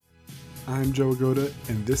I'm Joe Agoda,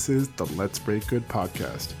 and this is the Let's Break Good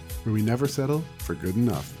podcast, where we never settle for good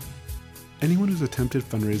enough. Anyone who's attempted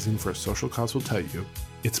fundraising for a social cause will tell you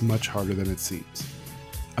it's much harder than it seems.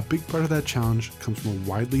 A big part of that challenge comes from a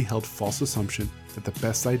widely held false assumption that the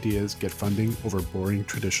best ideas get funding over boring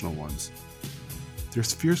traditional ones.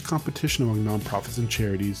 There's fierce competition among nonprofits and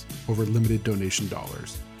charities over limited donation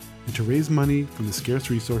dollars. And to raise money from the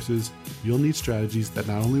scarce resources, you'll need strategies that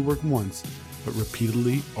not only work once, but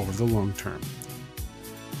repeatedly over the long term.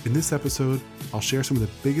 In this episode, I'll share some of the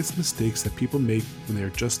biggest mistakes that people make when they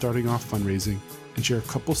are just starting off fundraising and share a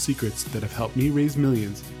couple secrets that have helped me raise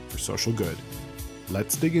millions for social good.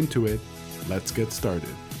 Let's dig into it. Let's get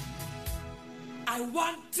started. I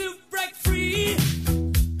want to break free.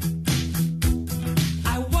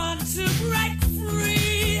 I want to break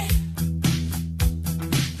free.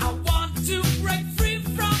 I want to break free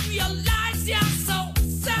from your lies. You're so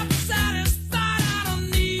self-satisfied. I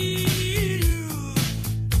don't need you.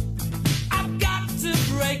 I've got to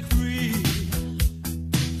break free.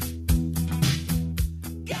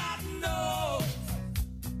 God knows.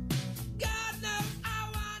 God knows I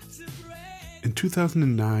want to break. In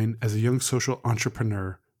 2009, as a young social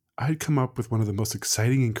entrepreneur, I had come up with one of the most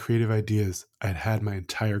exciting and creative ideas I had had my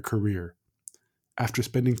entire career. After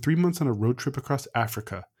spending 3 months on a road trip across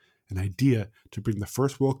Africa, an idea to bring the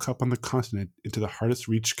first World Cup on the continent into the hardest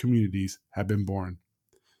reached communities had been born.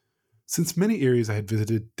 Since many areas I had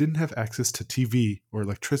visited didn't have access to TV or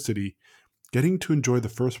electricity, getting to enjoy the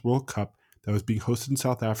first World Cup that was being hosted in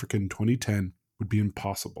South Africa in 2010 would be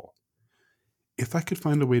impossible. If I could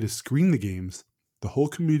find a way to screen the games, the whole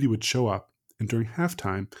community would show up, and during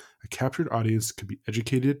halftime, a captured audience could be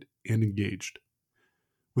educated and engaged.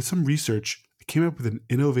 With some research, I came up with an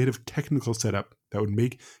innovative technical setup that would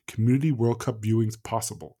make community World Cup viewings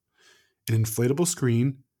possible. An inflatable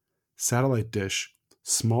screen, satellite dish,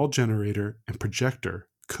 small generator, and projector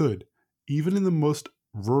could, even in the most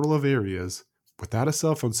rural of areas, without a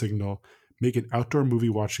cell phone signal, make an outdoor movie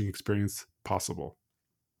watching experience possible.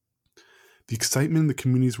 The excitement in the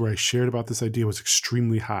communities where I shared about this idea was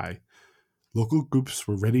extremely high. Local groups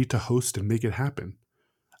were ready to host and make it happen.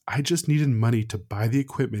 I just needed money to buy the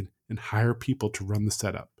equipment and hire people to run the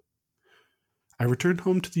setup. I returned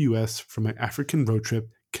home to the US from my African road trip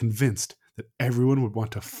convinced that everyone would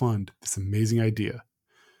want to fund this amazing idea.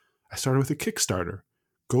 I started with a Kickstarter,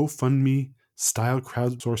 GoFundMe style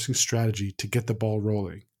crowdsourcing strategy to get the ball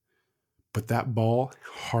rolling. But that ball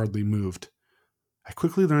hardly moved. I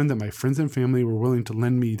quickly learned that my friends and family were willing to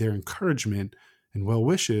lend me their encouragement and well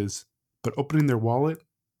wishes, but opening their wallet,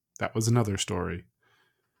 that was another story.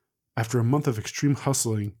 After a month of extreme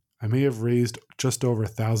hustling, I may have raised just over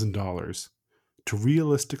 $1,000. To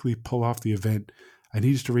realistically pull off the event, I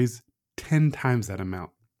needed to raise 10 times that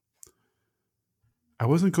amount. I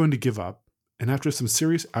wasn't going to give up, and after some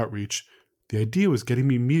serious outreach, the idea was getting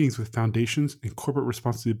me meetings with foundations and corporate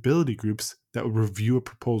responsibility groups that would review a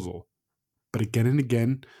proposal. But again and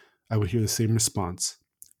again, I would hear the same response.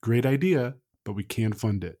 Great idea, but we can't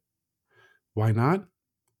fund it. Why not?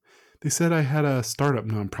 They said I had a startup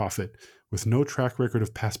nonprofit with no track record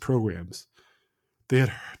of past programs. They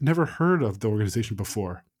had never heard of the organization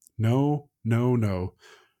before. No.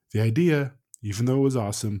 The idea, even though it was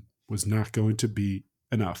awesome, was not going to be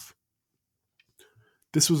enough.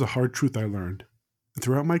 This was a hard truth I learned.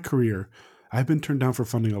 Throughout my career, I've been turned down for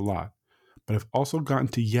funding a lot, but I've also gotten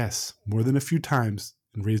to yes more than a few times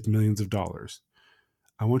and raised millions of dollars.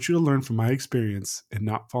 I want you to learn from my experience and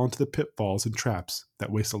not fall into the pitfalls and traps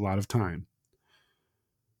that waste a lot of time.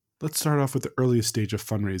 Let's start off with the earliest stage of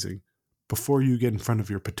fundraising, before you get in front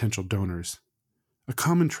of your potential donors. A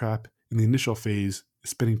common trap in the initial phase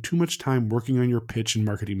is spending too much time working on your pitch and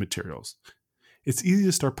marketing materials. It's easy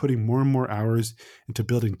to start putting more and more hours into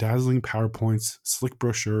building dazzling PowerPoints, slick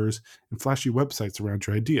brochures, and flashy websites around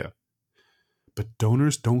your idea. But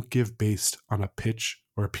donors don't give based on a pitch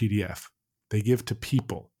or a PDF. They give to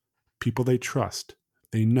people they trust,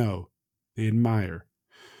 they know, they admire.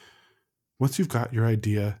 Once you've got your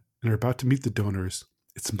idea and are about to meet the donors,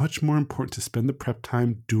 it's much more important to spend the prep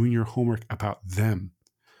time doing your homework about them.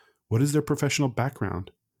 What is their professional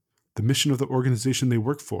background? The mission of the organization they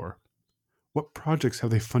work for? What projects have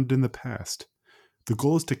they funded in the past? The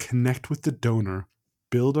goal is to connect with the donor,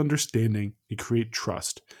 build understanding, and create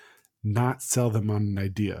trust, not sell them on an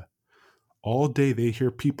idea. All day they hear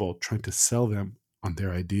people trying to sell them on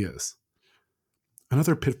their ideas.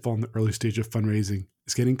 Another pitfall in the early stage of fundraising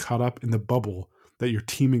is getting caught up in the bubble that your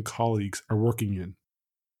team and colleagues are working in.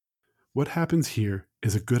 What happens here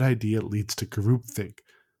is a good idea leads to groupthink,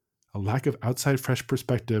 a lack of outside fresh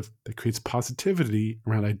perspective that creates positivity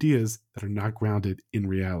around ideas that are not grounded in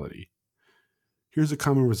reality. Here's a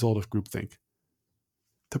common result of groupthink.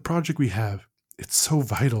 The project we have, it's so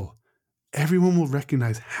vital. Everyone will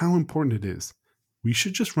recognize how important it is. We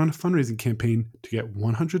should just run a fundraising campaign to get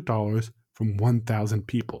 $100 from 1,000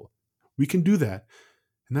 people. We can do that,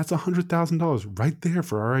 and that's $100,000 right there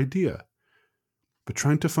for our idea. But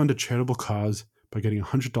trying to fund a charitable cause by getting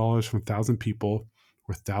 $100 from 1,000 people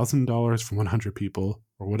or $1,000 from 100 people,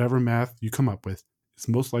 or whatever math you come up with, is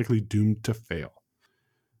most likely doomed to fail.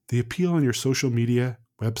 The appeal on your social media,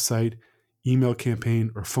 website, email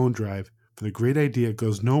campaign, or phone drive for the great idea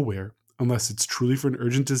goes nowhere unless it's truly for an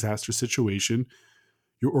urgent disaster situation,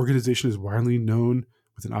 your organization is widely known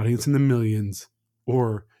with an audience in the millions,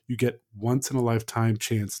 or you get once-in-a-lifetime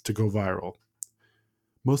chance to go viral.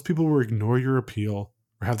 Most people will ignore your appeal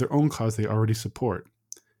or have their own cause they already support.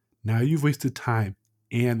 Now you've wasted time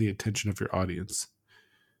and the attention of your audience.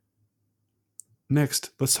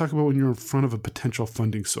 Next, let's talk about when you're in front of a potential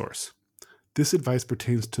funding source. This advice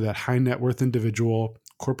pertains to that high net worth individual,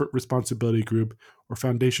 corporate responsibility group, or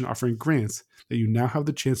foundation offering grants that you now have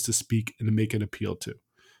the chance to speak and to make an appeal to.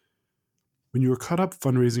 When you are caught up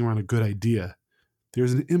fundraising around a good idea,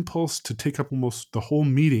 there's an impulse to take up almost the whole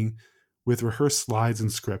meeting with rehearsed slides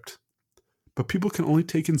and script. But people can only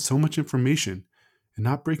take in so much information, and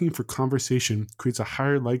not breaking for conversation creates a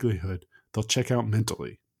higher likelihood they'll check out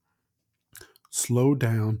mentally. Slow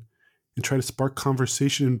down and try to spark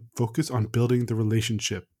conversation and focus on building the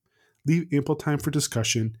relationship. Leave ample time for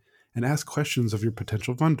discussion and ask questions of your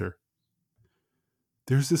potential funder.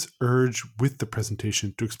 There's this urge with the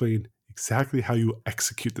presentation to explain exactly how you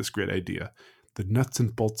execute this great idea, the nuts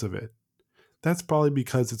and bolts of it. That's probably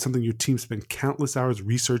because it's something your team spent countless hours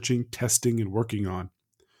researching, testing, and working on.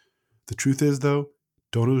 The truth is, though,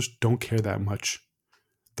 donors don't care that much.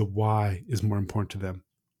 The why is more important to them.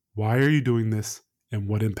 Why are you doing this, and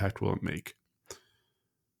what impact will it make?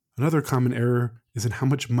 Another common error is in how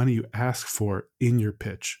much money you ask for in your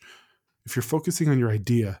pitch. If you're focusing on your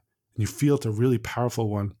idea and you feel it's a really powerful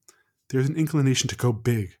one, there's an inclination to go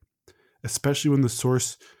big, especially when the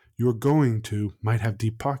source you are going to might have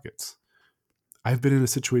deep pockets. I've been in a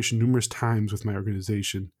situation numerous times with my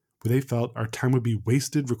organization where they felt our time would be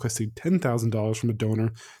wasted requesting $10,000 from a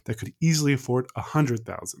donor that could easily afford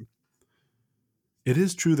 $100,000. It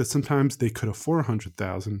is true that sometimes they could afford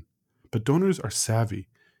 $100,000, but donors are savvy,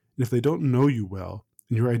 and if they don't know you well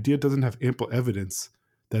and your idea doesn't have ample evidence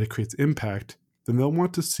that it creates impact, then they'll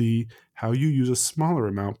want to see how you use a smaller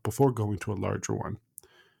amount before going to a larger one.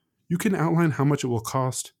 You can outline how much it will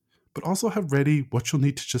cost, but also have ready what you'll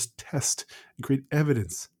need to just test and create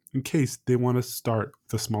evidence in case they want to start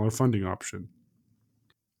with a smaller funding option.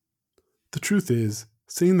 The truth is,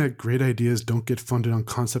 saying that great ideas don't get funded on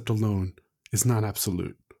concept alone is not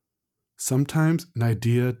absolute. Sometimes an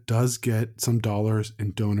idea does get some dollars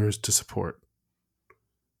and donors to support.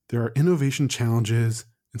 There are innovation challenges,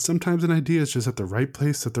 and sometimes an idea is just at the right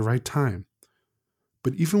place at the right time.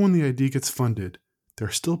 But even when the idea gets funded, there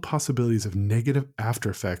are still possibilities of negative after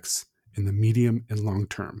effects in the medium and long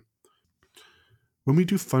term. When we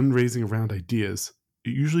do fundraising around ideas,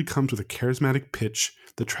 it usually comes with a charismatic pitch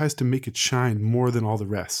that tries to make it shine more than all the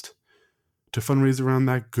rest. To fundraise around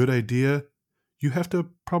that good idea, you have to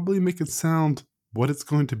probably make it sound what it's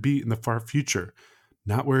going to be in the far future,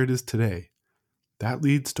 not where it is today. That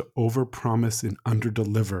leads to overpromise and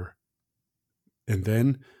underdeliver. And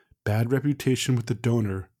then bad reputation with the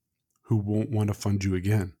donor who won't want to fund you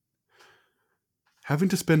again. Having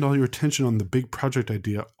to spend all your attention on the big project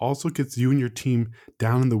idea also gets you and your team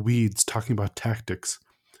down in the weeds talking about tactics.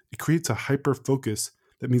 It creates a hyper focus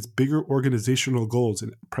that means bigger organizational goals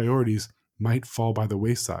and priorities might fall by the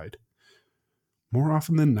wayside. More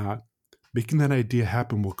often than not, making that idea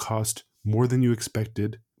happen will cost more than you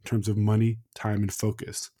expected in terms of money, time, and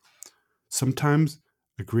focus. Sometimes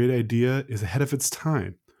a great idea is ahead of its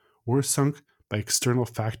time or sunk by external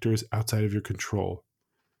factors outside of your control.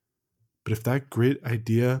 But if that great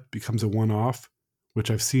idea becomes a one-off,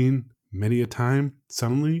 which I've seen many a time,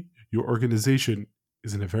 suddenly your organization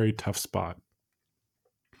is in a very tough spot.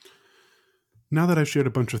 Now that I've shared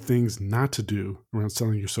a bunch of things not to do around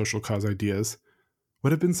selling your social cause ideas,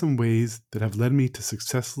 what have been some ways that have led me to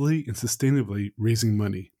successfully and sustainably raising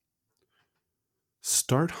money?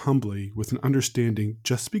 Start humbly with an understanding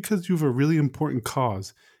just because you have a really important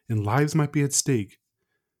cause and lives might be at stake,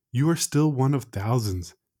 you are still one of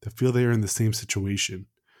thousands that feel they are in the same situation.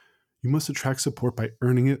 You must attract support by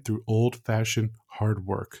earning it through old-fashioned hard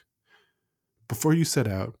work. Before you set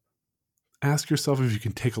out, ask yourself if you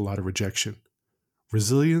can take a lot of rejection.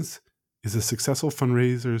 Resilience is a successful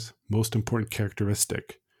fundraiser's most important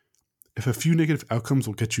characteristic. If a few negative outcomes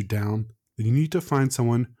will get you down, then you need to find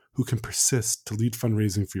someone who can persist to lead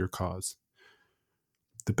fundraising for your cause.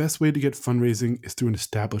 The best way to get fundraising is through an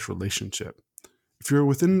established relationship. If you're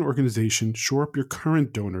within an organization, shore up your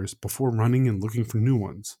current donors before running and looking for new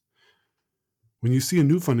ones. When you see a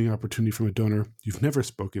new funding opportunity from a donor you've never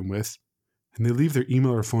spoken with, and they leave their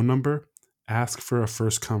email or phone number, ask for a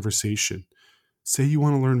first conversation. Say you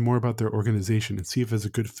want to learn more about their organization and see if it's a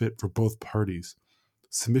good fit for both parties.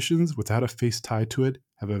 Submissions without a face tied to it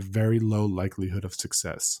have a very low likelihood of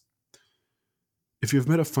success. If you've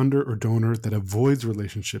met a funder or donor that avoids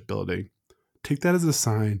relationship building, take that as a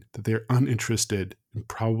sign that they are uninterested and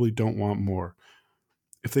probably don't want more.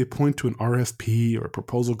 If they point to an RFP or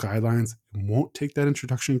proposal guidelines and won't take that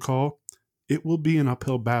introduction call, it will be an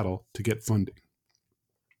uphill battle to get funding.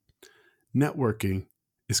 Networking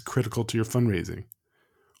is critical to your fundraising.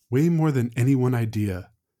 Way more than any one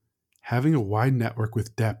idea, having a wide network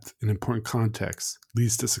with depth and important contexts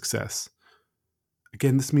leads to success.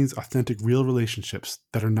 Again, this means authentic, real relationships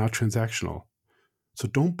that are not transactional. So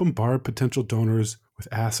don't bombard potential donors with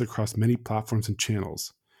asks across many platforms and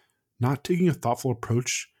channels. Not taking a thoughtful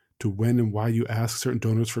approach to when and why you ask certain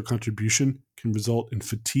donors for contribution can result in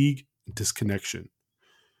fatigue and disconnection.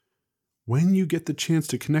 When you get the chance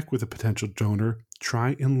to connect with a potential donor,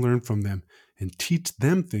 try and learn from them and teach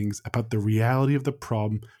them things about the reality of the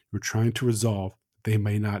problem you're trying to resolve they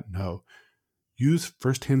may not know. Use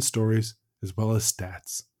firsthand stories as well as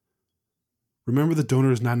stats. Remember, the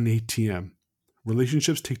donor is not an ATM.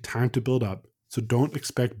 Relationships take time to build up, so don't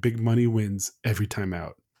expect big money wins every time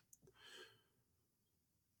out.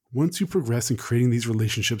 Once you progress in creating these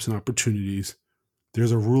relationships and opportunities,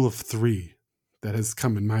 there's a rule of 3 that has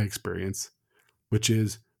come in my experience, which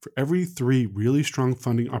is for every 3 really strong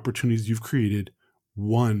funding opportunities you've created,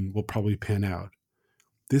 1 will probably pan out.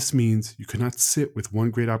 This means you cannot sit with one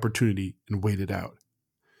great opportunity and wait it out.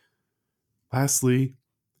 Lastly,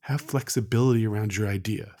 have flexibility around your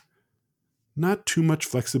idea. Not too much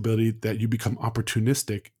flexibility that you become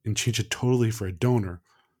opportunistic and change it totally for a donor,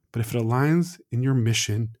 but if it aligns in your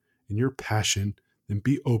mission and your passion, then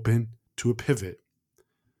be open to a pivot.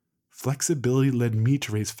 Flexibility led me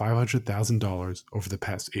to raise $500,000 over the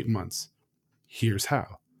past 8 months. Here's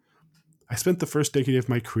how. I spent the first decade of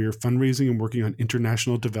my career fundraising and working on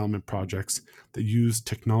international development projects that use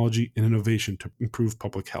technology and innovation to improve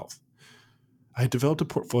public health. I had developed a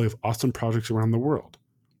portfolio of awesome projects around the world.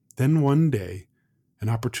 Then one day, an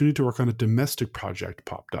opportunity to work on a domestic project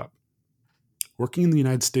popped up. Working in the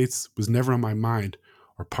United States was never on my mind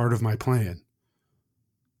or part of my plan.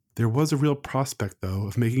 There was a real prospect, though,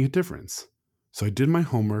 of making a difference. So I did my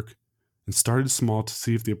homework and started small to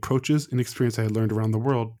see if the approaches and experience I had learned around the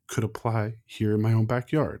world could apply here in my own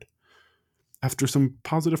backyard. After some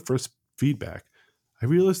positive first feedback, I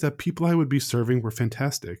realized that people I would be serving were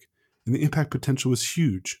fantastic, and the impact potential was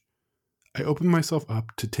huge. I opened myself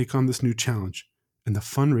up to take on this new challenge, and the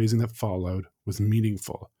fundraising that followed was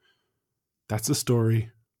meaningful. That's a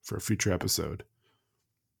story for a future episode.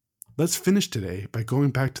 Let's finish today by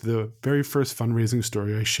going back to the very first fundraising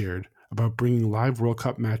story I shared about bringing live World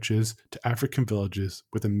Cup matches to African villages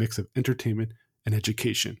with a mix of entertainment and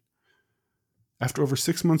education. After over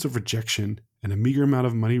 6 months of rejection and a meager amount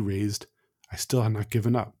of money raised, I still had not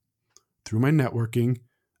given up. Through my networking,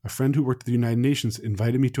 a friend who worked at the United Nations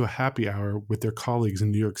invited me to a happy hour with their colleagues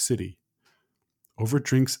in New York City. Over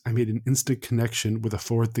drinks, I made an instant connection with a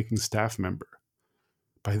forward-thinking staff member.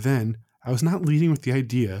 By then, I was not leading with the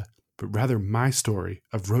idea, but rather my story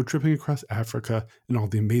of road tripping across Africa and all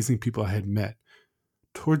the amazing people I had met.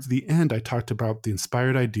 Towards the end, I talked about the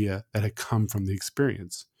inspired idea that had come from the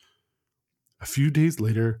experience. A few days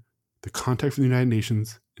later, the contact from the United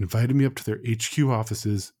Nations invited me up to their HQ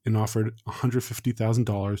offices and offered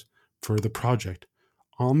 $150,000 for the project,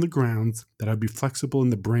 on the grounds that I'd be flexible in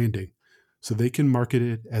the branding, so they can market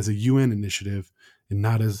it as a UN initiative and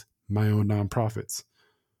not as my own nonprofits.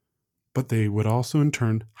 But they would also in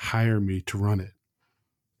turn hire me to run it.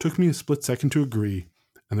 Took me a split second to agree,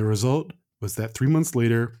 and the result was that 3 months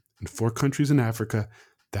later, in 4 countries in Africa,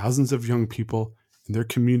 thousands of young people and their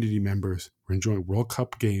community members were enjoying World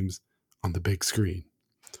Cup games on the big screen.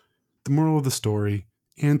 The moral of the story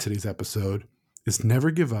and today's episode is never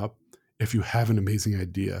give up if you have an amazing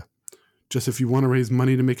idea. Just if you want to raise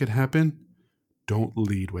money to make it happen, don't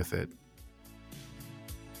lead with it.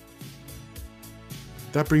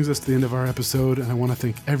 That brings us to the end of our episode, and I want to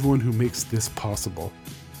thank everyone who makes this possible.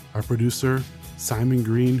 Our producer, Simon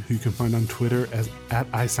Green, who you can find on Twitter as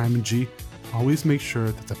 @iSimonG, always makes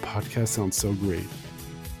sure that the podcast sounds so great.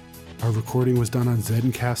 Our recording was done on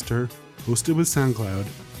Zencastr, hosted with SoundCloud,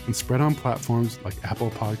 and spread on platforms like Apple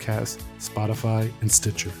Podcasts, Spotify, and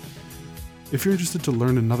Stitcher. If you're interested to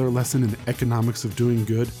learn another lesson in the economics of doing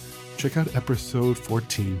good, check out episode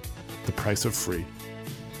 14, The Price of Free.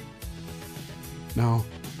 Now,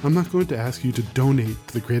 I'm not going to ask you to donate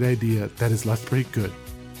to the great idea that is Let's Break Good,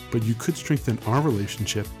 but you could strengthen our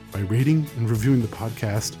relationship by rating and reviewing the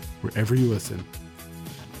podcast wherever you listen.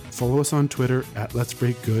 Follow us on Twitter at Let's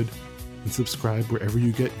Break Good and subscribe wherever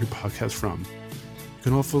you get your podcast from. You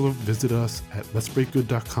can also visit us at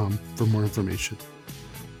letsbreakgood.com for more information.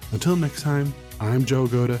 Until next time, I'm Joe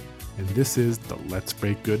Goda, and this is the Let's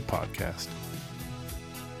Break Good podcast.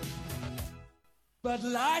 But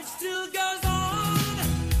life still goes on.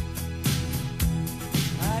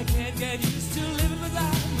 I can't get used to living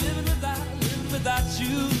without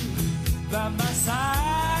you by my